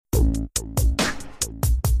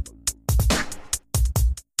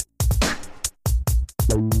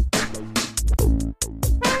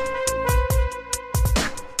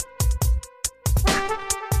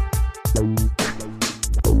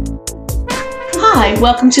Hi,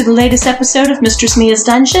 welcome to the latest episode of Mistress Mia's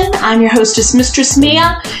Dungeon. I'm your hostess, Mistress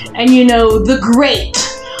Mia, and you know, the great,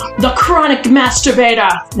 the chronic masturbator.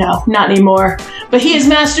 No, not anymore, but he is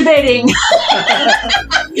masturbating.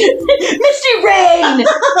 Misty Rain,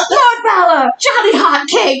 Lord Valor, Johnny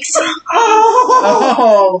Hotcakes.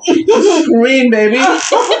 Oh, scream, baby. Oh,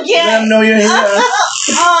 yes. Let them know you're here.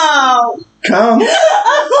 Oh. Come.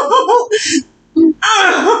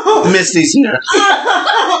 Oh. Misty's here.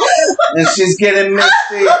 And she's getting misty.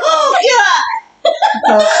 Oh, God.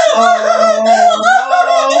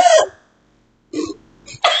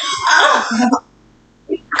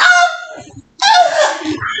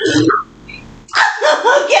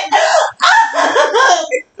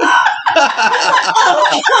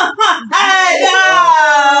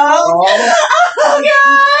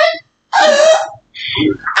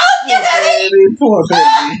 Baby, poor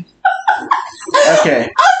baby.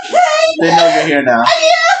 Okay. They know you're here now.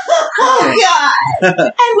 Oh, God.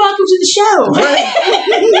 And welcome to the show.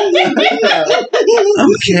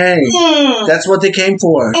 Okay. That's what they came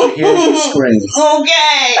for. To hear you scream.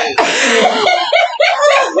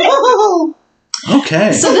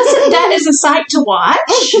 Okay. So that is a sight to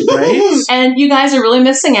watch. Right? And you guys are really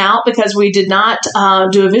missing out because we did not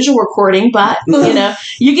do a visual recording, but, you know,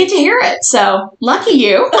 you get to hear it. So, lucky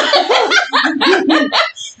you.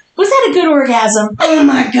 Was that a good orgasm? Oh,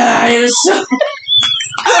 my God. It was so...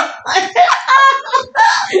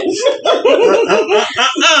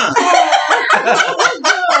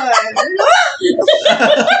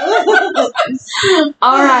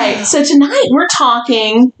 All right. So tonight we're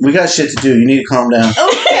talking. We got shit to do. You need to calm down.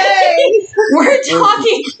 Okay. We're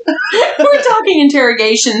talking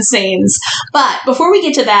interrogation scenes. But before we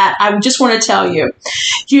get to that, I just want to tell you,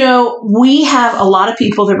 you know, we have a lot of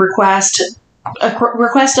people that request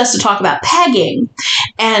us to talk about pegging.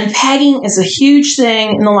 And pegging is a huge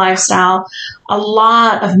thing in the lifestyle. A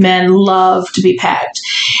lot of men love to be pegged.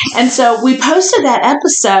 And so we posted that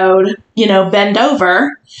episode, you know, Bend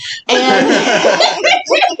Over. And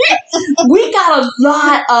we got a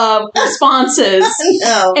lot of responses.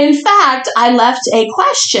 No. In fact, I left a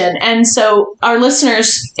question. And so our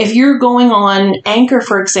listeners, if you're going on Anchor,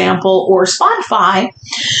 for example, or Spotify,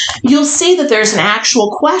 you'll see that there's an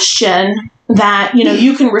actual question that, you know,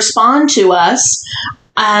 you can respond to us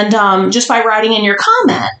and just by writing in your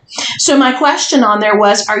comment. So my question on there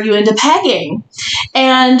was, are you into pegging?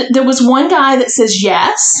 And there was one guy that says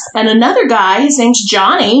yes, and another guy, his name's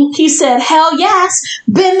Johnny, he said, hell yes,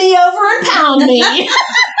 bend me over and pound me.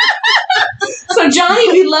 So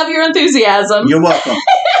Johnny, we love your enthusiasm. You're welcome.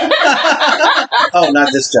 Oh,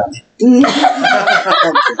 not this Johnny.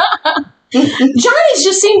 Johnnies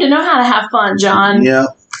just seem to know how to have fun, John. Yeah.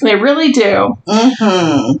 They really do.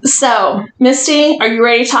 Mm-hmm. So, Misty, are you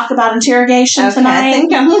ready to talk about interrogation tonight? I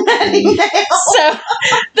think I'm ready now. So,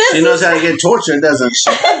 She knows how to get tortured, doesn't she?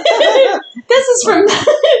 this is from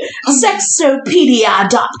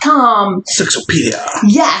Sexopedia.com. Sexopedia.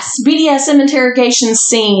 Yes, BDSM interrogation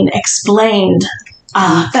scene explained.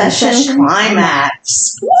 Confession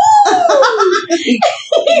climax.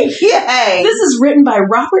 Yay. This is written by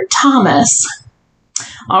Robert Thomas.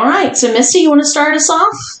 All right, so Misty, you want to start us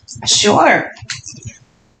off? Sure.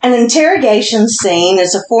 An interrogation scene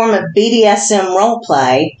is a form of BDSM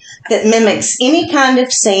roleplay that mimics any kind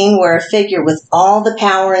of scene where a figure with all the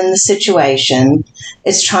power in the situation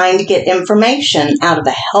is trying to get information out of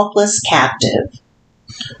a helpless captive.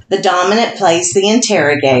 The dominant plays the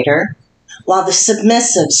interrogator, while the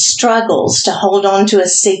submissive struggles to hold on to a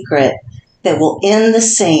secret that will end the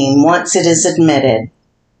scene once it is admitted.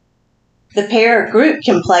 The pair or group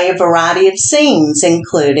can play a variety of scenes,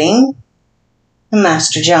 including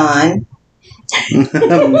Master John.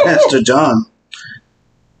 Master John.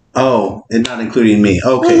 Oh, and not including me.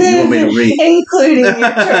 Okay, you want me to read? Including your turn.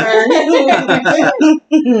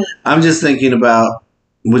 I'm just thinking about,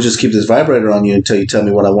 we'll just keep this vibrator on you until you tell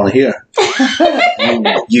me what I want to hear.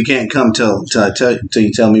 You can't come till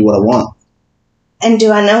you tell me what I want. And do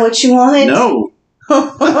I know what you want? No.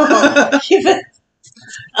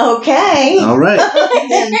 Okay. All right.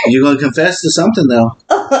 You're going to confess to something, though.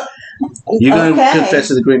 You're going to confess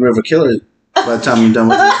to the Green River Killer by the time you're done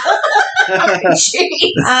with it.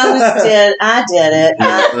 I did it.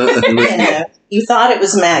 You know, you thought it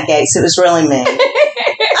was Matt Gates. It was really me.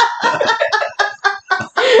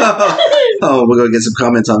 Oh, we're going to get some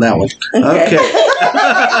comments on that one. Okay.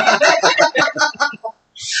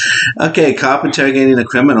 Okay, cop interrogating a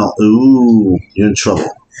criminal. Ooh, you're in trouble.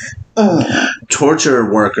 Torture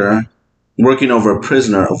worker working over a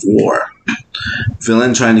prisoner of war.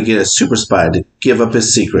 Villain trying to get a super spy to give up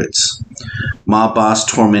his secrets. Mob boss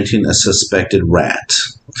tormenting a suspected rat.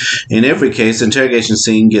 In every case, the interrogation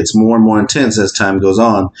scene gets more and more intense as time goes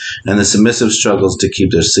on, and the submissive struggles to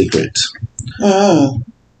keep their secret. Mm.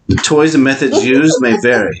 The toys and methods used may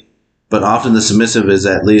vary, but often the submissive is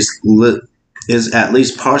at least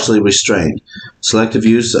partially restrained. Selective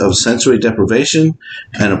use of sensory deprivation,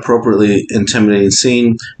 an appropriately intimidating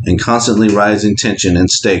scene, and constantly rising tension and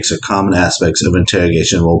stakes are common aspects of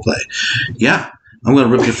interrogation roleplay. Yeah, I'm going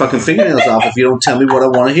to rip your fucking fingernails off if you don't tell me what I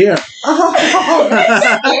want to hear. Oh, that's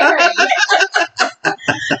scary.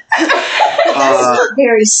 That's not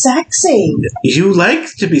very sexy. You like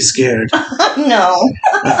to be scared. No.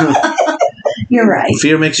 You're right.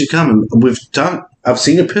 Fear makes you come. I've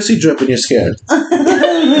seen your pussy drip when you're scared.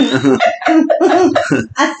 I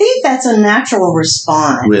think that's a natural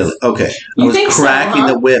response. Really? Okay. You I was think so, cracking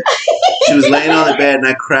huh? the whip. She was laying on the bed and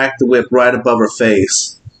I cracked the whip right above her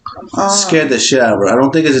face. Scared the shit out of her. I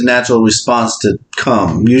don't think it's a natural response to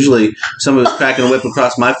cum. Usually, somebody was cracking a whip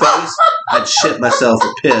across my face, I'd shit myself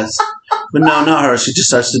or piss. But no, not her. She just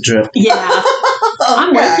starts to drip. Yeah.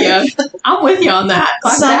 I'm with you. I'm with you on that.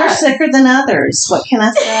 Fuck Some are that. sicker than others. What can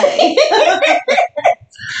I say?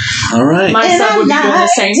 All right. My And son I would be doing the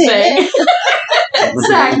same thing.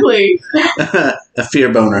 Exactly. A fear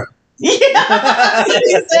boner. Yeah.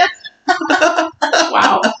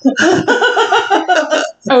 Wow.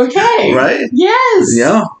 Okay. Right? Yes.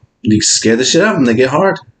 Yeah. You scare the shit out of them. They get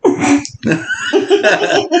hard.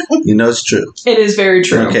 You know it's true. It is very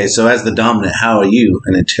true. Okay, so as the dominant, how are you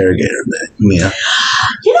an interrogator, Mia?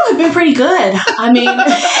 You know, I've been pretty good. I mean,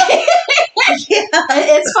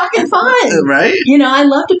 it's fucking fun. Right? You know, I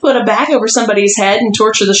love to put a bag over somebody's head and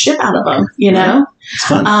torture the shit out of them, you know? It's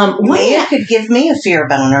fun. Mia could give me a fear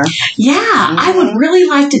boner. Yeah, I would really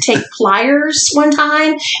like to take pliers one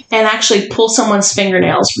time and actually pull someone's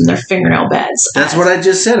fingernails from their fingernail beds. That's what I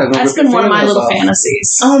just said. I'm gonna That's rip been your one of my fingernails little off.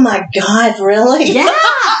 fantasies. Oh my God, really? Yeah.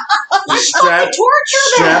 Just Fucking torture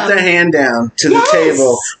strap them. the hand down to Yes. the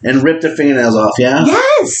table and rip the fingernails off, yeah?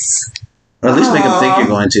 Yes. Or at least make them think Aw. you're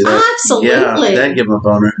going to. Absolutely. Yeah, that'd give them a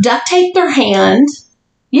boner. Duct tape their hand.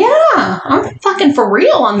 Yeah, I'm fucking for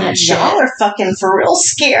real on that shit. Y'all are fucking for real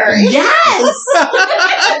scary. Yes.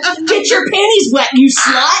 Get your panties wet, you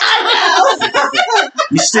slut.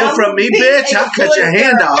 You steal from me, bitch? I'll cut your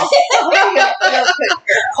hand off.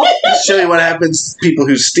 I'll show you what happens to people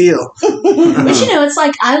who steal. But you know, it's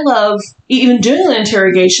like I love even doing an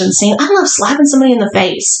interrogation scene. I love slapping somebody in the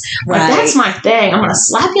face. Like Right. that's my thing. I'm gonna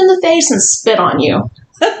slap you in the face and spit on you.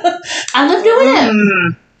 I love doing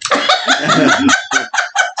it.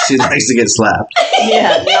 She likes to get slapped.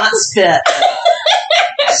 Yeah, not spit.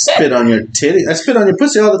 Spit on your titty. I spit on your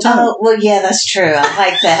pussy all the time. Oh, well, yeah, that's true. I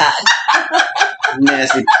like that.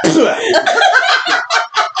 Nasty.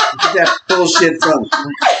 Get that bullshit from.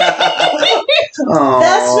 Aw.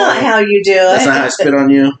 That's not how you do it. That's not how I spit on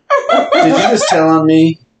you. Did you just tell on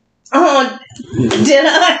me? Oh, did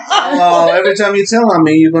I? Oh, every time you tell on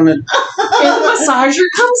me, you're gonna. And the massager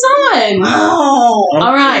comes on. Oh.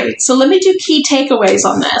 All right, so let me do key takeaways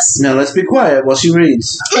on this. Now let's be quiet while she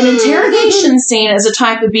reads. An interrogation scene is a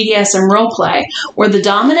type of BDSM roleplay where the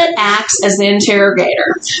dominant acts as the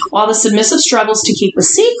interrogator. While the submissive struggles to keep a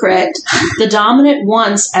secret, the dominant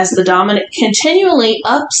once as the dominant continually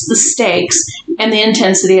ups the stakes and the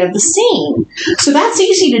intensity of the scene. So that's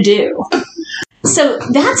easy to do. So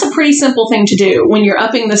that's a pretty simple thing to do when you're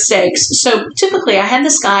upping the stakes. So typically I had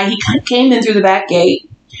this guy, he kind of came in through the back gate,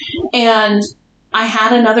 and I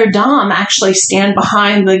had another dom actually stand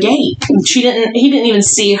behind the gate. He didn't even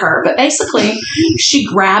see her, but basically she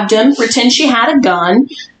grabbed him, pretend she had a gun,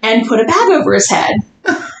 and put a bag over his head,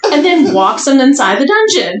 and then walks him inside the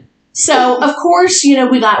dungeon. So, of course, you know,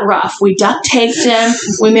 we got rough. We duct taped him.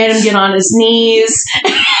 We made him get on his knees.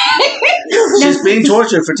 She's being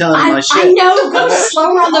tortured for telling my I shit. know. Go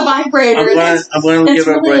slower on the vibrator. I'm going to That's give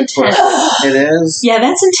her a really break for it. intense. It is? Yeah,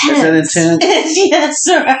 that's Is that intense. intense? Yes,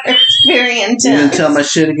 sir. It's very You going intense. to tell my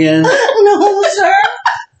shit again? No, sir.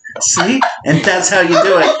 See? And that's how you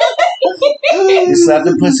do it. You slap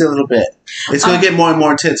the pussy a little bit. It's going to get more and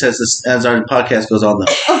more intense as our podcast goes on, though.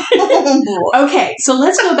 Oh, boy. Okay, so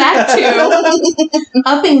let's go back to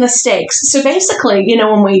upping the stakes. So basically, you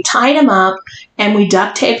know, when we tied him up and we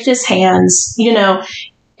duct taped his hands, you know,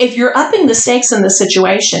 if you're upping the stakes in the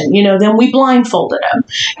situation, you know, then we blindfolded him.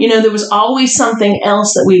 You know, there was always something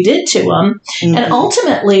else that we did to him. Mm-hmm. And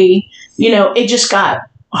ultimately, you know, it just got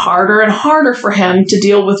harder and harder for him to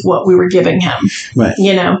deal with what we were giving him. Right.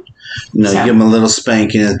 You know, You know, So- you give them a little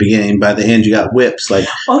spanking at the beginning. By the end, you got whips. Like,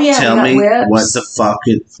 Oh yeah, tell we got me whips. what the fuck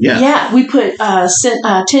it. Yeah. Yeah, we put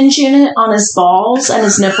tinge unit on his balls and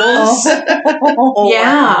his nipples.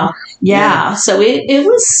 Yeah. Yeah. So it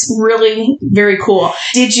was really very cool.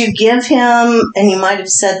 Did you give him, and you might have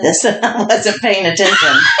said this and I wasn't paying attention.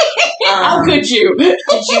 How could you?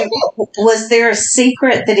 Was there a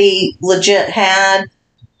secret that he legit had?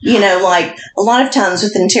 You know, like a lot of times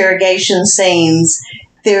with interrogation scenes,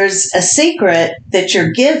 there's a secret that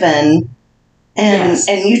you're given and Yes.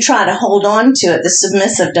 and you try to hold on to it. The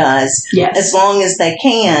submissive does Yes. as long as they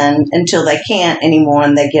can until they can't anymore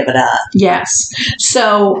and they give it up. Yes.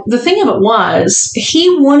 So the thing of it was, he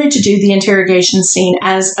wanted to do the interrogation scene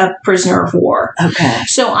as a prisoner of war. Okay.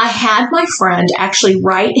 So I had my friend actually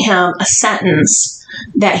write him a sentence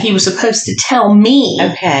that he was supposed to tell me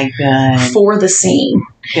Okay, good. for the scene.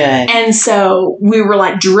 Good. And so we were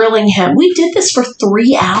like drilling him. We did this for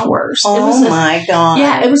 3 hours. Oh my God.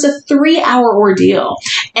 Yeah, it was a 3-hour ordeal.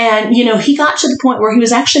 And, you know, he got to the point where he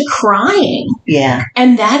was actually crying. Yeah.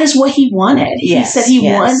 And that is what he wanted. Yes, He said he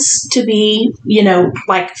yes. wants to be, you know,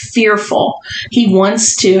 like fearful. He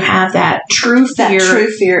wants to have that true fear. That true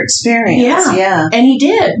fear experience. Yeah. Yeah. And he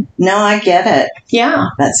did. No, I get it. Yeah.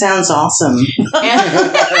 That sounds awesome.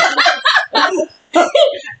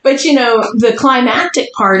 But, you know, the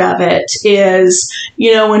climactic part of it is,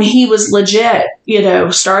 you know, when he was legit, you know,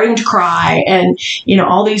 starting to cry and, you know,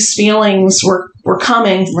 all these feelings were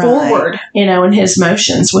coming Right. forward, you know, in his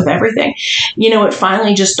motions with everything. You know, it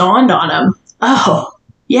finally just dawned on him. Oh,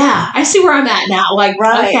 yeah, I see where I'm at now. Like,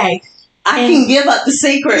 Right. okay. I And- can give up the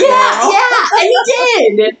secret Yeah, now. yeah, and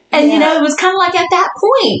he did. And, you Yeah. know, it was kind of like at that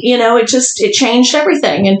point, you know, it changed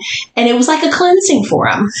everything. And it was like a cleansing for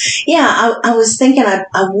him. Yeah, I was thinking, I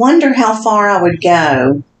wonder how far I would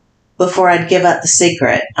go before I'd give up the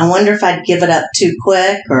secret. I wonder if I'd give it up too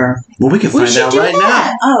quick or. Well, we can We find should out do right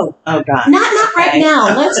that. Oh God. Not right Okay. now.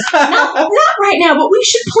 Not right now, but we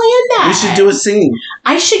should plan that. now. We should do a scene.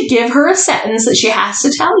 I should give her a sentence that she has to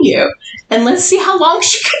tell you. And let's see how long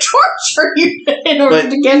she can torture you in order But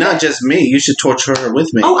to get not it. just me. You should torture her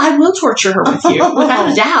with me. Oh, I will torture her with you, without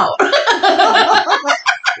a doubt.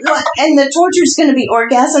 What? And the torture's going to be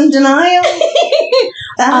orgasm denial?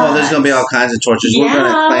 Oh, there's going to be all kinds of tortures. We're going to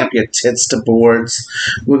Yeah. clamp your tits to boards.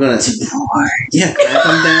 We're going to clamp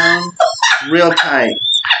them down real tight.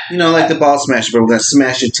 You know, like the ball smasher, but we're going to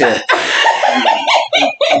smash your tit.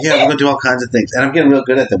 Yeah, we're going to do all kinds of things. And I'm getting real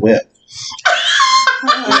good at the whip.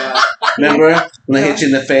 Yeah. Remember when I hit you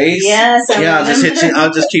in the face? Yes. I Yeah, I'll just hit you. remember.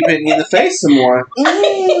 I'll just keep hitting you in the face some more.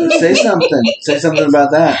 Mm. Say something. Say something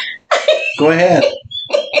about that. Go ahead.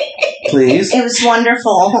 Please. It was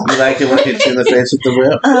wonderful. You like it when I hit you in the face with the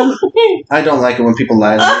whip? I don't like it when people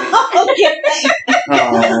lie to me. Okay.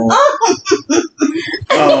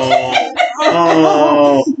 Oh.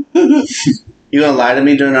 Oh. You gonna lie to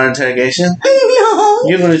me during our interrogation? No.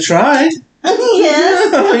 You're gonna try?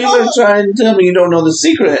 Yes. You're gonna try and tell me you don't know the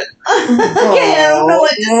secret. Okay, I don't know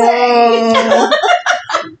what to say.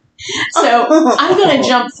 So I'm going to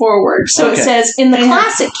jump forward. So it Okay. says, in the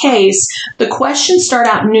classic case, the questions start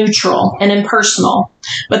out neutral and impersonal,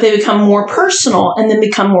 but they become more personal and then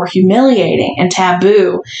become more humiliating and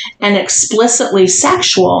taboo and explicitly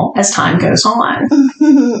sexual as time goes on.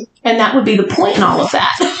 And that would be the point in all of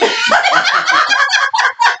that.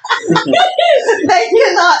 They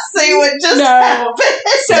cannot see what just No. happened.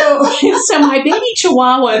 So my baby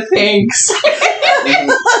Chihuahua thinks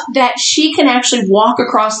that she can actually walk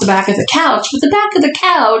across the back of the couch, but the back of the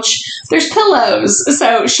couch, there's pillows.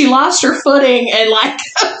 So she lost her footing and like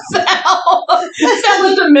fell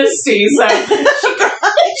into Misty. So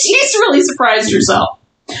she's really surprised herself.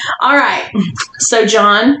 All right. So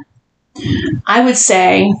John, I would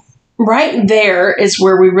say right there is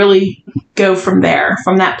where we really go from there,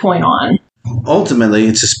 from that point on. Ultimately,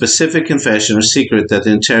 it's a specific confession or secret that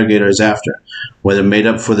the interrogator is after, whether made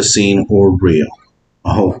up for the scene or real.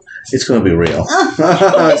 Oh, it's going to be real.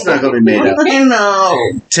 It's not going to be made up. I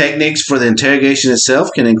know. Techniques for the interrogation itself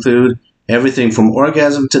can include everything from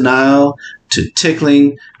orgasm denial to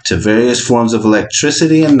tickling to various forms of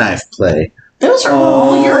electricity and knife play. Those are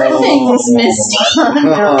all your things, Misty.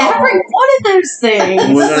 Oh. Every one of those things.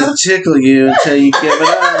 We're going to tickle you until you give it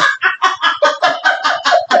up.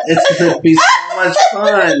 It's going to be so much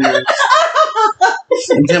fun.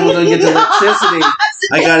 And then we're going to get the electricity.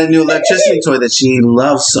 I got a new electricity toy that she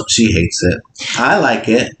loves. So she hates it. I like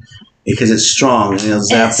it because it's strong and it'll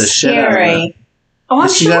zap It's the shit out of her. scary. Oh, I'm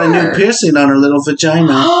And she got a new sure. piercing on her little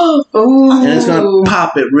vagina. Ooh. And it's going to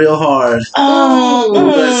pop it real hard. Oh. We're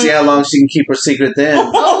going to see how long she can keep her secret then.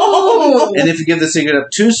 Oh. And if you give the secret up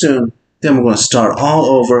too soon, then we're going to start all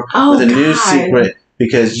over with a new secret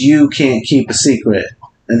because you can't keep a secret.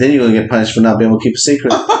 And then you're going to get punished for not being able to keep a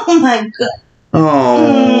secret. Oh, my God.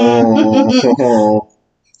 Oh.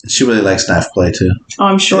 She really likes knife play, too. Oh,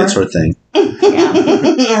 I'm sure. That's her thing.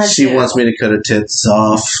 Yeah. She wants me to cut her tits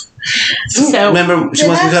off. So, remember, she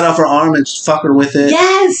wants me to cut off her arm and fuck her with it.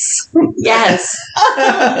 Yes. Yes.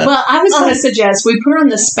 Well, I was going to suggest we put her on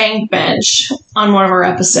the spank bench on one of our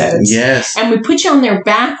episodes. Yes. And we put you on there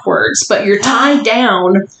backwards, but you're tied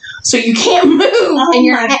down so you can't move. Oh, and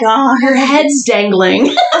my God. Your head's dangling.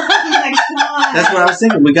 Oh, my God. That's what I was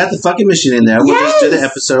thinking. We got the fucking machine in there. We'll just do the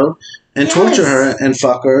episode and torture her and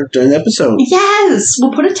fuck her during the episode. Yes.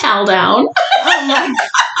 We'll put a towel down. Oh, my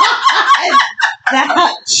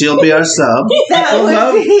God. She'll be our sub.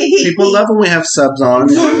 People love when we have subs on and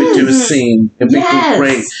we do a scene. It'll be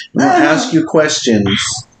great. We'll ask you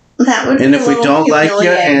questions. That would and if we don't like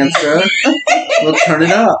your answer, we'll turn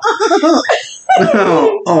it up.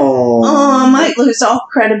 I might lose all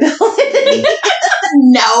credibility.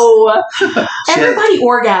 No. Everybody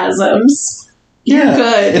orgasms. You're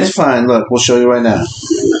good. It's fine. Look, we'll show you right now.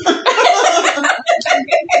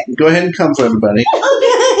 Go ahead and come for everybody.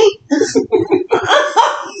 Okay.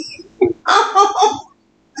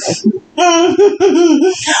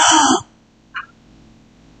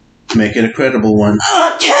 Make it a credible one.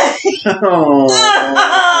 Okay.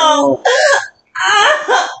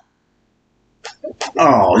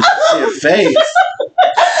 Oh, see your face.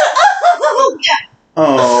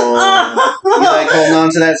 Oh, you like holding on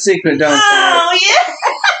to that secret, don't you? Oh, yeah.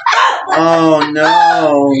 Oh,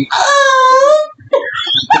 no.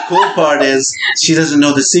 The cool part is she doesn't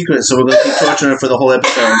know the secret, so we're going to keep torturing her for the whole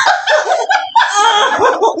episode.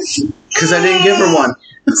 Because I didn't give her one.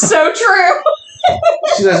 So true.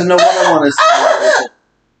 She doesn't know what I want to say.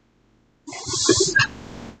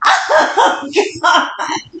 Oh, God.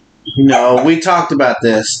 No, we talked about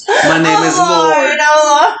this. My name is Lord.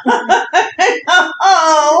 Okay.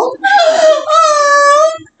 Oh,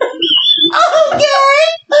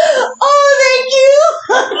 thank you.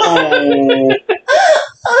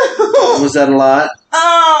 Oh. Was that a lot?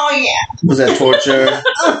 Oh, yeah. Was that torture?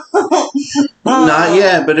 Not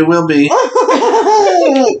yet, but it will be.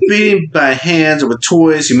 Beating by hands or with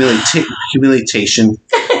toys, humiliation.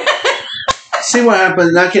 See what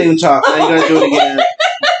happens? I can't even talk. Now you gotta do it again.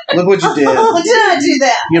 Look what you did. Oh, did I do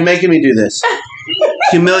that? You're making me do this.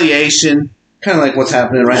 Humiliation. Kind of like what's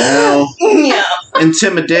happening right now. Yeah.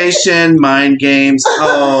 Intimidation, mind games.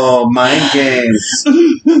 Oh, mind games.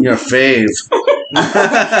 Your fave.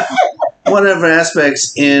 Whatever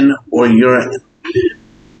aspects in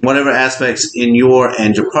your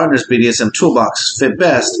and your partner's BDSM toolbox fit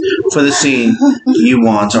best for the scene you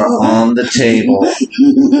want are on the table.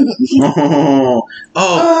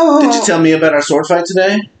 Oh, did you tell me about our sword fight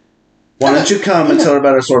today? Why don't you come and tell her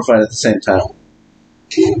about our sword fight at the same time?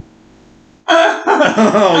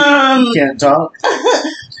 Oh, you can't talk?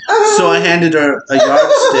 So I handed her a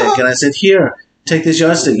yardstick and I said, here, take this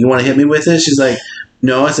yardstick. You want to hit me with it? She's like,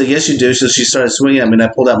 no. I said, yes, you do. So she started swinging at me and I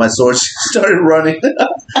pulled out my sword. She started running. She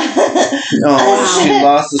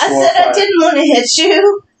lost the sword fight. I didn't want to hit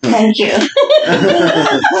you. Thank you.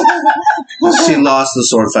 She lost the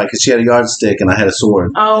sword fight because she had a yardstick and I had a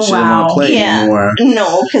sword. Oh, she didn't want to play anymore.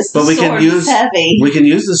 No, because the sword is heavy. We can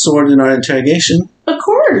use the sword in our interrogation. Of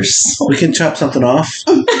course. We can chop something off.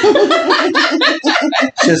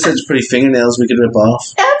 She has such pretty fingernails we could rip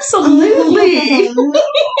off. Absolutely. We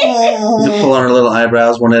can pull on her little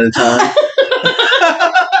eyebrows one at a time.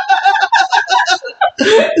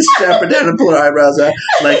 Strap her down and pull her eyebrows out.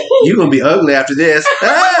 Like, you're going to be ugly after this.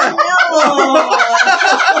 I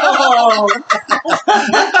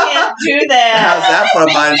can't do that. How's that for a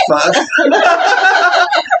mind fuck?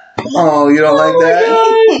 Oh, you don't like that?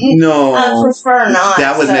 No. I prefer not.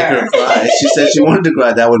 That would make her cry. She said she wanted to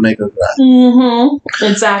cry. That would make her cry. Mm-hmm.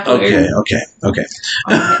 Exactly. Okay.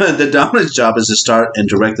 The dominant's job is to start and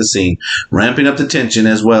direct the scene, ramping up the tension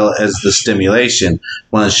as well as the stimulation,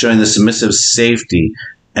 while ensuring the submissive's safety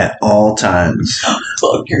at all times.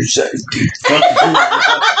 Fuck your safety.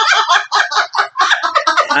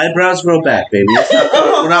 Eyebrows grow back, baby.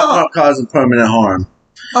 We're not causing permanent harm.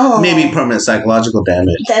 Maybe permanent psychological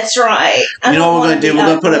damage. That's right. You know what we're going to do? We're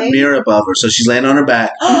going to put a mirror above her. So she's laying on her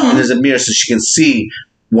back, and there's a mirror so she can see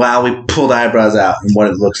while we pull the eyebrows out and what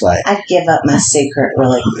it looks like. I'd give up my secret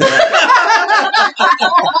really quick.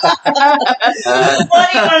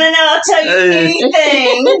 What do you want to know? I'll tell you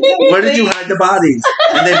anything. Where did you hide the bodies?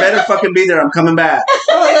 And they better fucking be there. I'm coming back.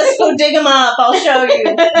 Oh, let's go dig them up. I'll show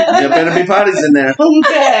you. There better be bodies in there.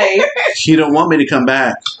 Okay. You don't want me to come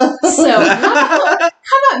back. So, how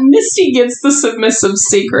about Misty gets the submissive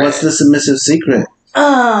secret? What's the submissive secret?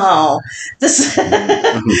 Oh, the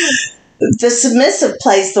submissive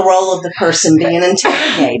plays the role of the person being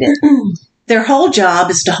interrogated. Their whole job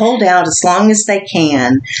is to hold out as long as they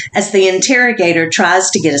can as the interrogator tries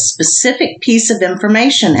to get a specific piece of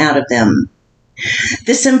information out of them.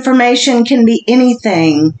 This information can be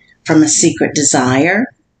anything from a secret desire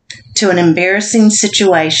to an embarrassing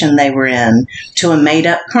situation they were in to a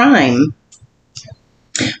made-up crime.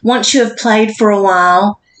 Once you have played for a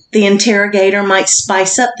while, the interrogator might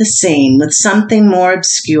spice up the scene with something more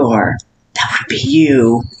obscure. That would be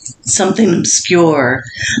you. Something obscure.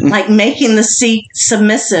 Like making the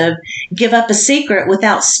submissive give up a secret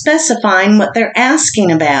without specifying what they're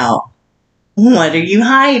asking about. What are you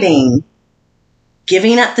hiding?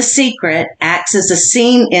 Giving up the secret acts as a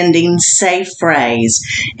scene-ending safe phrase,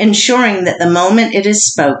 ensuring that the moment it is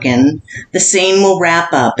spoken, the scene will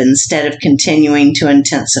wrap up instead of continuing to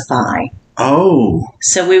intensify. Oh.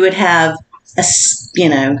 So we would have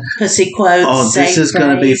pussy quotes. Oh, this is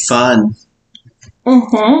going to be fun.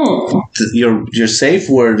 Mm-hmm. Your safe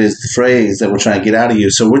word is the phrase that we're trying to get out of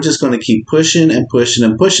you. So we're just going to keep pushing and pushing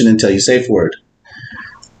and pushing until you safe word.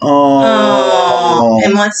 Oh.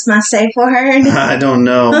 And what's my safe word? I don't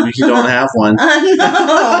know. You don't have one.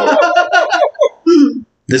 No.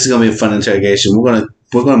 This is going to be a fun interrogation. We're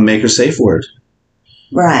going to make her safe word.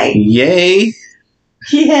 Right. Yay.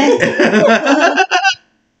 Yeah.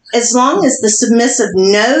 As long as the submissive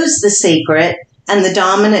knows the secret and the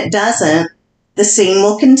dominant doesn't, the scene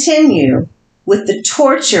will continue, with the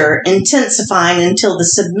torture intensifying until the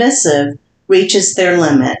submissive reaches their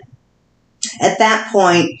limit. At that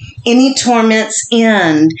point, any torments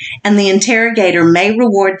end, and the interrogator may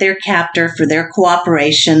reward their captor for their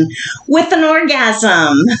cooperation with an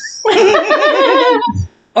orgasm.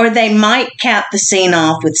 Or they might cap the scene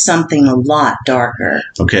off with something a lot darker.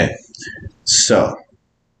 Okay. So,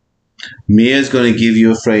 Mia's going to give you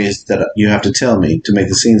a phrase that you have to tell me to make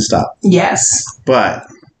the scene stop. Yes. But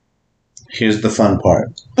here's the fun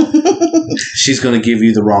part. She's going to give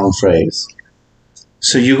you the wrong phrase.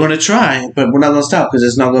 So you're going to try, but we're not going to stop because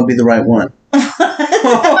it's not going to be the right one. That's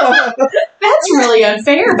really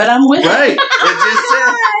unfair, but I'm with Right. It just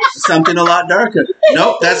said something a lot darker.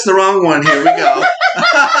 Nope, that's the wrong one. Here we go.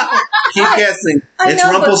 Keep guessing. It's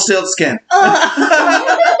Rumpelstiltskin.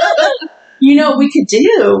 You know what we could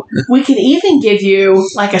do? We could even give you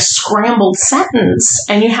like a scrambled sentence,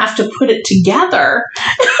 and you have to put it together.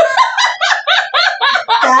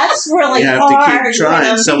 That's really You have hard. to keep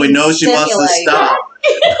trying so we know she wants to stop.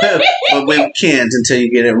 But we can't until you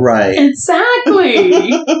get it right. Exactly.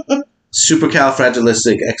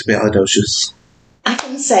 Supercalifragilisticexpialidocious. I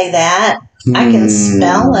can say that. I can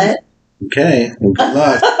spell it. Okay. Well, good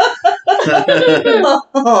luck.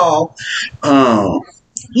 Oh.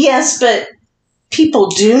 Yes, but people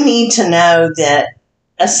do need to know that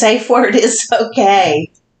a safe word is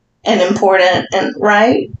okay and important, and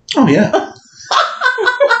right? Oh, yeah.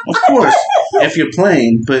 Of course. If you're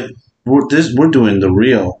playing, but we're doing the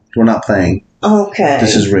real. We're not playing. Okay.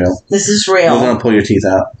 This is real. This is real. We're going to pull your teeth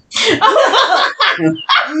out.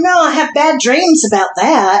 No, I have bad dreams about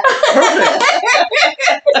that.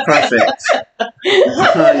 Perfect. You're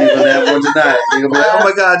going to have one tonight. You're going to be like, oh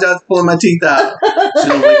my God, John's pulling my teeth out. She's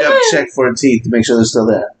going to wake up and check for her teeth to make sure they're still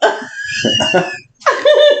there.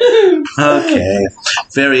 Okay.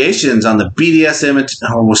 Variations on the BDSM.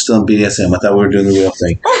 Oh, we're still in BDSM. I thought we were doing the real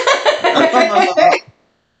thing.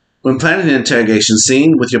 When planning an interrogation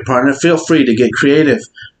scene with your partner, feel free to get creative.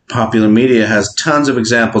 Popular media has tons of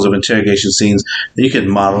examples of interrogation scenes that you can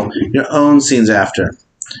model your own scenes after.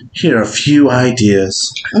 Here are a few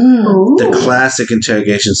ideas. Ooh. The classic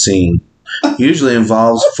interrogation scene usually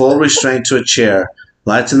involves full restraint to a chair,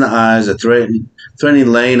 lights in the eyes, a threatening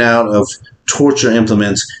laying out of torture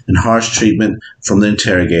implements, and harsh treatment from the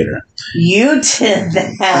interrogator. You did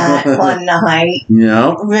that one night.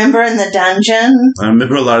 Yeah. Remember in the dungeon? I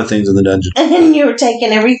remember a lot of things in the dungeon. And you were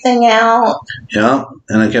taking everything out. Yeah.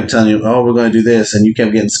 And I kept telling you, oh, we're going to do this. And you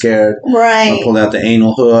kept getting scared. I Right. pulled out the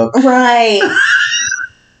anal hook. Right.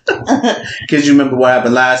 Because you remember what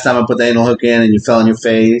happened last time I put the anal hook in and you fell on your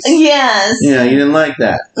face. Yes. Yeah, you didn't like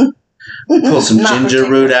that. Pull some Not ginger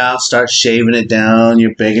root out, start shaving it down.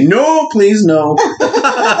 You're begging, no, please, no.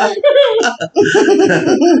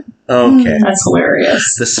 Okay. That's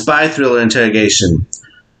hilarious. The spy thriller interrogation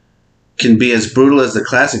can be as brutal as the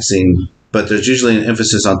classic scene, but there's usually an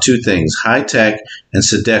emphasis on two things: high tech and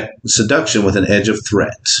seduction with an edge of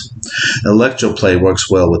threat. Electroplay works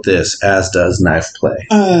well with this, as does knife play.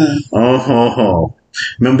 Oh,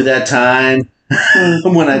 remember that time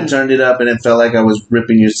when I turned it up and it felt like I was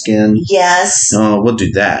ripping your skin? Yes. Oh, we'll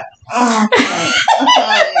do that. Okay.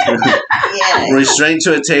 Yes. Restrained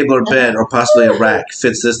to a table or bed, or possibly a rack,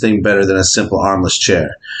 fits this thing better than a simple armless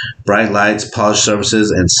chair. Bright lights, polished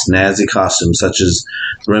surfaces, and snazzy costumes, such as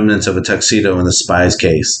remnants of a tuxedo in the spy's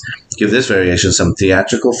case, give this variation some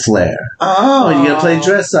theatrical flair. Oh, you gotta play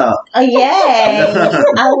dress up. Oh, yay.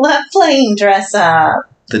 I love playing dress up.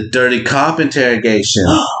 The dirty cop interrogation.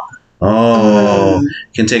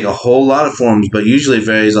 Can take a whole lot of forms, but usually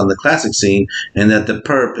varies on the classic scene in that the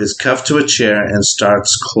perp is cuffed to a chair and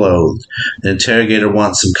starts clothed. The interrogator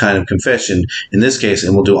wants some kind of confession, in this case,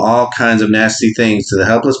 and will do all kinds of nasty things to the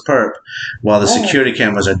helpless perp while the security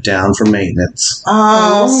cameras are down for maintenance.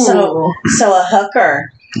 So a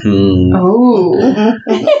hooker. Oh.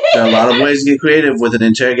 There are a lot of ways to get creative with an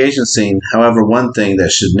interrogation scene. However, one thing that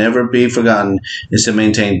should never be forgotten is to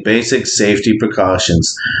maintain basic safety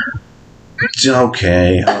precautions.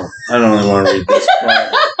 Okay. I don't really want to read this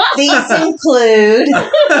part. These include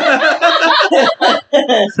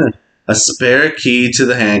a spare key to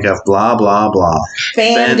the handcuff, blah, blah, blah.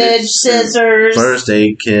 bandage, scissors. First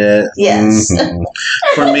aid kit. Yes. Mm-hmm.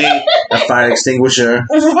 For me, a fire extinguisher.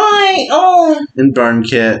 Right. Oh. And burn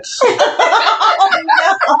kit.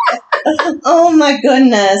 Oh my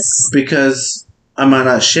goodness. Because I might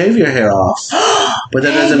not shave your hair off, but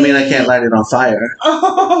that doesn't mean I can't light it on fire.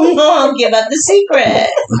 Oh no, give up the secret.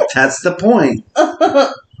 That's the point.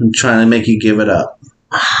 I'm trying to make you give it up.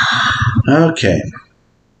 Okay.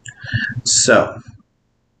 So,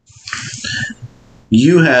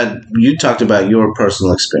 you talked about your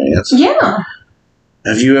personal experience. Yeah.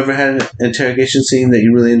 Have you ever had an interrogation scene that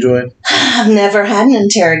you really enjoyed? I've never had an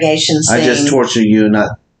interrogation scene. I just torture you,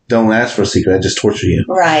 don't ask for a secret. I just torture you.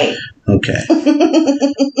 Right. Okay.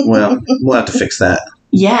 Well, we'll have to fix that.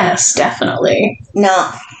 Yes, definitely.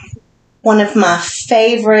 Now, one of my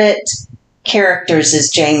favorite characters is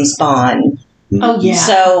James Bond. Oh, yeah.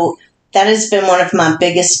 So that has been one of my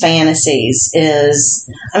biggest fantasies since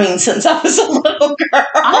I was a little girl.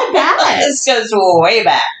 I bet. This goes way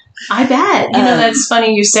back. I bet. That's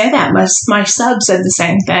funny you say that. My sub said the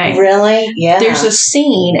same thing. Really? Yeah. There's a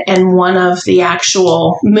scene in one of the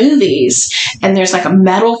actual movies, and there's like a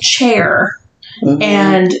metal chair,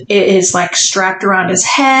 and it is like strapped around his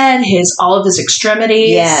head, all of his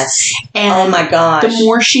extremities. Yes. And oh my gosh. the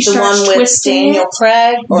more she starts one twisting with Daniel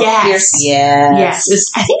Craig? Or yes. Pierce? Yes.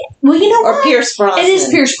 I think, well, you know or what? Pierce Brosnan. It is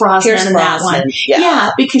Pierce Brosnan in that one.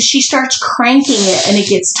 Yeah. Because she starts cranking it, and it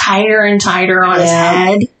gets tighter and tighter on his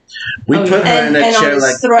head. We put her in a chair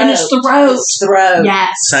like throat. In his throat.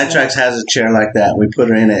 Yes. Sidetracks has a chair like that. We put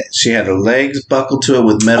her in it. She had her legs buckled to it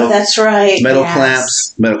with metal. Oh, that's right. Metal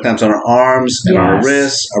clamps on her arms and on her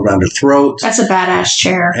wrists, around her throat. That's a badass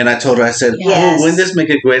chair. And I told her, I said, Yes. wouldn't this make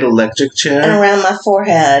a great electric chair? And around my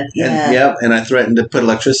forehead. Yeah. And I threatened to put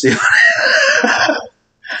electricity on it.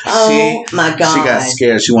 Oh my God. She got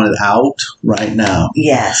scared. She wanted out right now.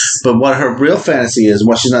 Yes. But what her real fantasy is,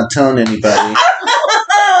 what she's not telling anybody.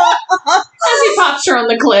 As he pops her on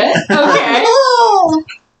the clit. Okay.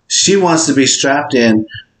 She wants to be strapped in,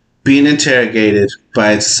 being interrogated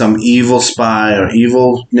by some evil spy or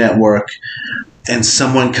evil network, and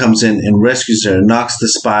someone comes in and rescues her, knocks the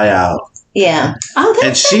spy out. Yeah. Oh, that's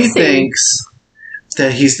And she sexy. thinks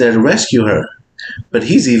that he's there to rescue her. But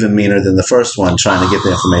he's even meaner than the first one trying to get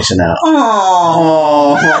the information out.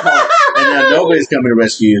 Oh. And now nobody's coming to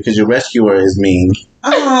rescue you because your rescuer is mean.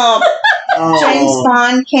 Oh. James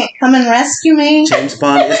Bond can't come and rescue me. James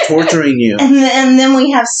Bond is torturing you. And then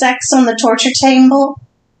we have sex on the torture table?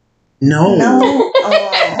 No. Oh.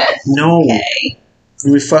 No. Okay.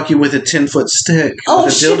 We fuck you with a 10-foot stick Oh,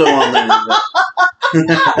 with a dildo on there.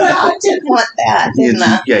 I did want that, didn't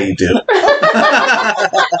I? Yeah, you do.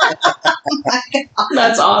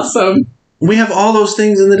 That's awesome. We have all those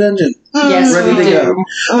things in the dungeon. Yes, Ready we to do.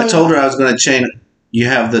 go. I told her I was going to chain. You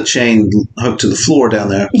have the chain hooked to the floor down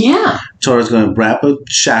there. Yeah. Told her I was going to wrap a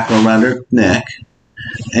shackle around her neck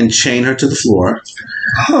and chain her to the floor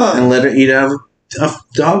and let her eat out of a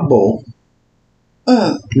dog bowl.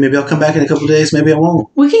 Maybe I'll come back in a couple of days. Maybe I won't.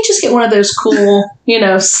 We can just get one of those cool,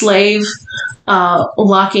 slave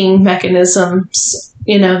locking mechanisms.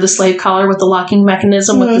 The slave collar with the locking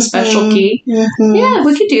mechanism with the special key. Mm-hmm. Yeah,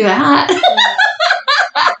 we could do that.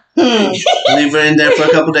 Leave her in there for a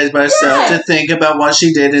couple days by herself to think about what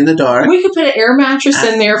she did in the dark. We could put an air mattress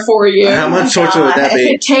in there for you. How much torture would that It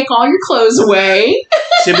be? could take all your clothes away.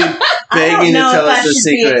 She'd be begging to tell us the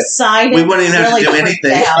secret. We wouldn't even have to do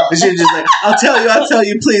anything. She'd just like, I'll tell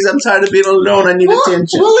you, please. I'm tired of being alone. I need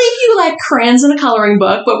attention. We'll leave you like crayons in a coloring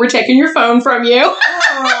book, but we're taking your phone from you.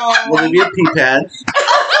 Oh, We'll leave you a pee pad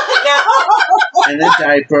no. and a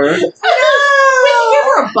diaper. We can give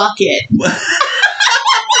her a bucket.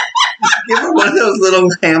 Give her one of those little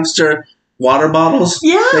hamster water bottles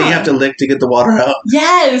Yeah. that you have to lick to get the water out.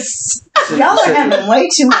 Yes. Y'all are having way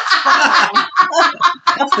too much fun.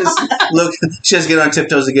 Look, she has to get on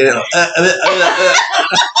tiptoes to get it.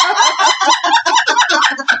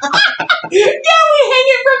 Yeah, we hang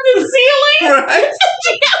it from the ceiling. Right?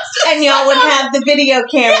 And y'all would have the video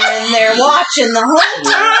camera in there watching the whole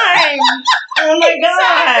time. Oh my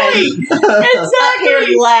God. Up here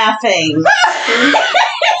laughing.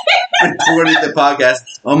 Recording the podcast.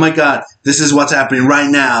 Oh my God, this is what's happening right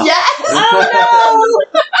now. Yes. Oh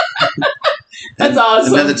That's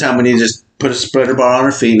awesome. Another time we need to just put a spreader bar on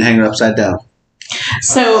her feet and hang her upside down.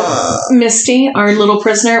 So, Misty, our little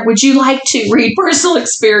prisoner, would you like to read personal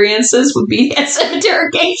experiences with BDSM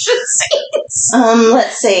interrogation scenes?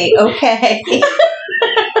 Let's see. Okay.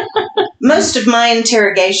 Most of my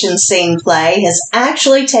interrogation scene play has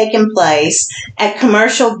actually taken place at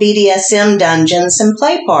commercial BDSM dungeons and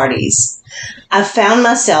play parties. I've found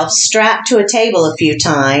myself strapped to a table a few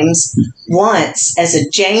times, once as a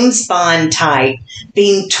James Bond type,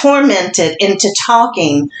 being tormented into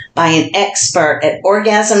talking by an expert at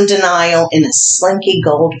orgasm denial in a slinky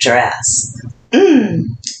gold dress.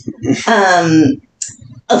 Let's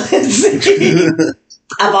see.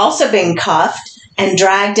 I've also been cuffed and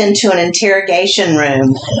dragged into an interrogation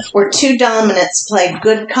room where two dominants played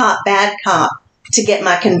good cop, bad cop to get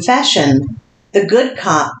my confession. The good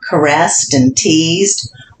cop caressed and teased,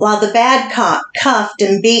 while the bad cop cuffed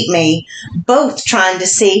and beat me, both trying to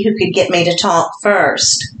see who could get me to talk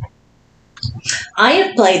first. I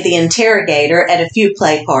have played the interrogator at a few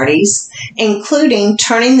play parties, including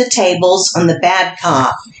turning the tables on the bad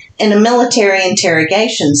cop in a military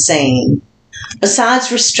interrogation scene.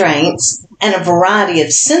 Besides restraints and a variety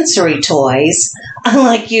of sensory toys, I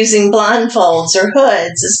like using blindfolds or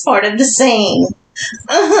hoods as part of the scene.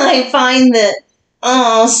 I find that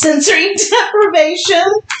sensory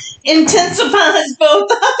deprivation intensifies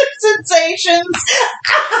both other sensations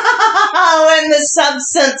and the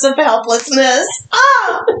substance of helplessness.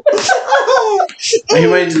 Are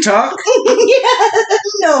you ready to talk? Yeah,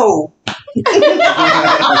 no.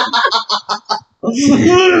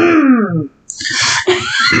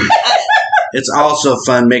 It's also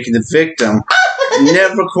fun making the victim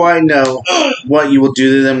never quite know what you will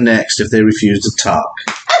do to them next if they refuse to talk.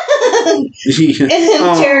 An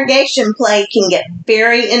interrogation play can get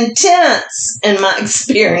very intense in my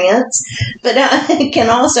experience, but it can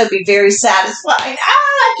also be very satisfying.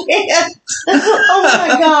 I can't. Oh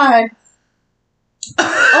my God.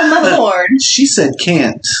 Oh my Lord. She said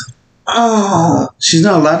can't. Oh. She's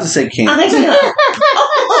not allowed to say can't. I know. She's not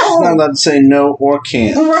Oh. allowed to say no or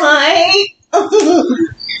can't. Right?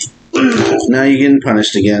 Now you're getting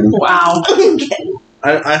punished again. Wow. Okay.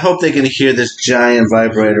 I hope they can hear this giant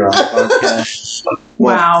vibrator on the podcast.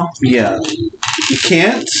 Wow. Yeah. You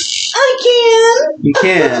can't? I You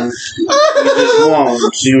can. You just won't.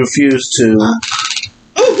 You refuse to.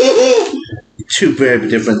 can. Two very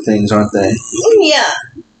different things, aren't they? Yeah.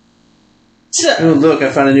 So. Oh, look, I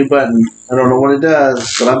found a new button. I don't know what it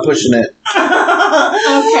does, but I'm pushing it.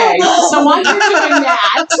 Okay. So while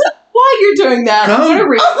you're doing that, I'm going to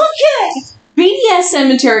read Okay.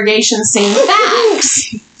 BDSM interrogation scene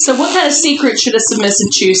facts. So what kind of secret should a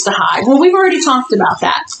submissive choose to hide? Well, we've already talked about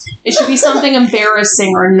that. It should be something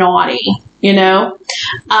embarrassing or naughty, you know?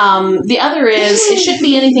 The other is, it shouldn't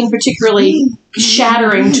be anything particularly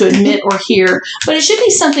shattering to admit or hear, but it should be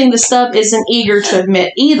something the sub isn't eager to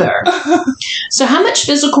admit either. So how much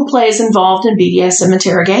physical play is involved in BDSM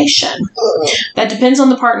interrogation? That depends on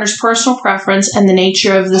the partner's personal preference and the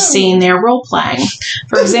nature of the scene they're role-playing.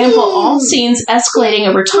 For example, all scenes escalating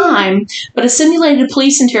over time, but a simulated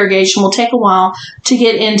police interrogation will take a while to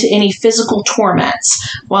get into any physical torments,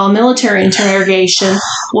 while a military interrogation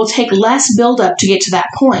will take less build-up to get to that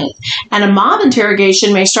point. And a mob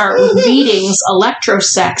interrogation may start with beatings,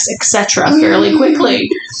 electrosex, etc. fairly quickly.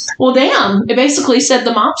 Well, damn, it basically said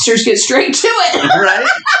the mobsters get straight to it. Right?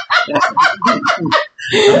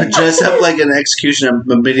 Dress up like an executioner,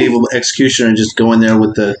 a medieval executioner, and just go in there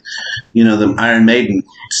with the Iron Maiden.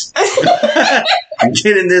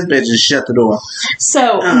 Get in this bitch and shut the door.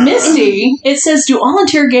 So, Misty, it says, do all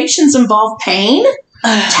interrogations involve pain?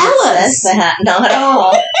 Tell us. Says that, not at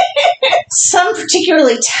all. Some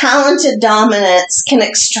particularly talented dominants can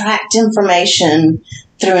extract information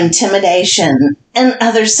through intimidation and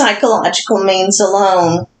other psychological means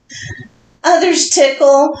alone. Others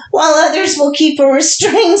tickle, while others will keep a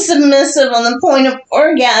restrained submissive on the point of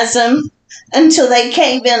orgasm until they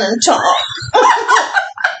cave in and talk.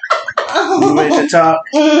 You ready to talk?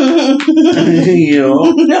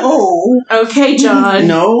 No. Okay, John.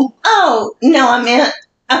 No? Oh, no, I meant,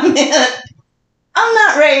 I'm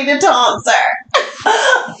not ready to talk, sir.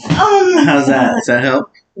 How's that? Does that help?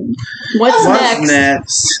 What's What's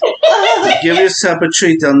next? Give yourself a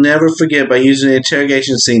treat they'll never forget by using the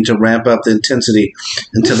interrogation scene to ramp up the intensity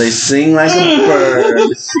until they sing like a bird.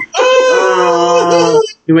 Oh,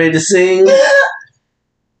 you ready to sing?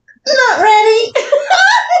 Not ready.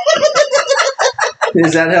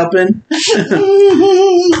 Is that helping?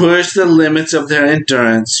 Push the limits of their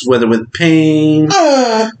endurance, whether with pain,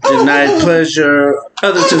 denied pleasure,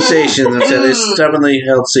 other sensations, until a stubbornly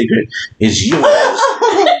held secret is yours.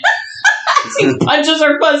 He punches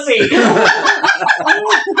her pussy.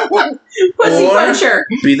 Pussy Or puncher.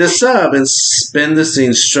 be the sub and spin the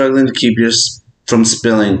scene struggling to keep you from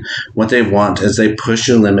spilling what they want as they push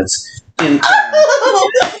your limits in time.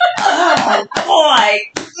 Oh, boy.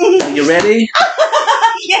 You ready?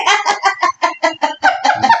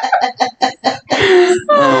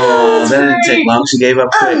 Oh, that didn't take long. She gave up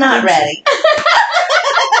quick. I'm not ready.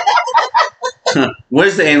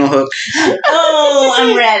 Where's the anal hook? Oh,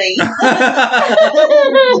 I'm ready.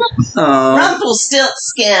 Oh.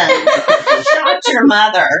 Rumpelstiltskin. Shot your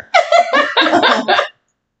mother.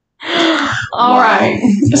 All right.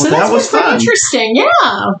 Well, So that that's was pretty fun. interesting.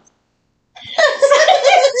 Yeah.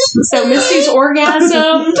 So Misty's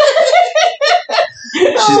orgasmed.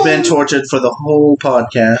 She's been tortured for the whole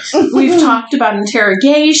podcast. We've talked about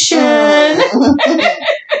interrogation.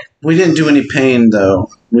 We didn't do any pain though.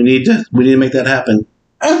 We need to make that happen.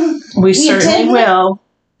 We certainly didn't? will.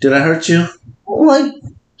 Did I hurt you? Well,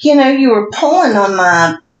 you know, you were pulling on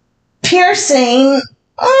my piercing.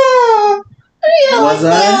 Oh, yeah, Was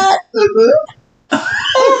like I? that.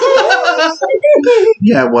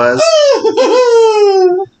 Yeah, it was.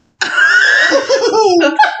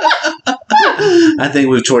 I think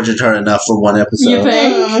we've tortured her enough for one episode. You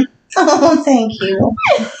think? Oh, thank you.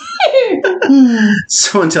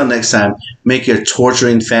 So until next time, make your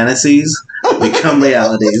torturing fantasies become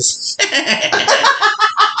realities.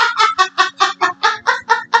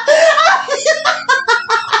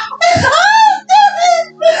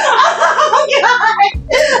 Oh, God.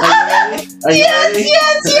 Are you ready?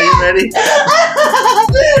 Yes. Are you ready?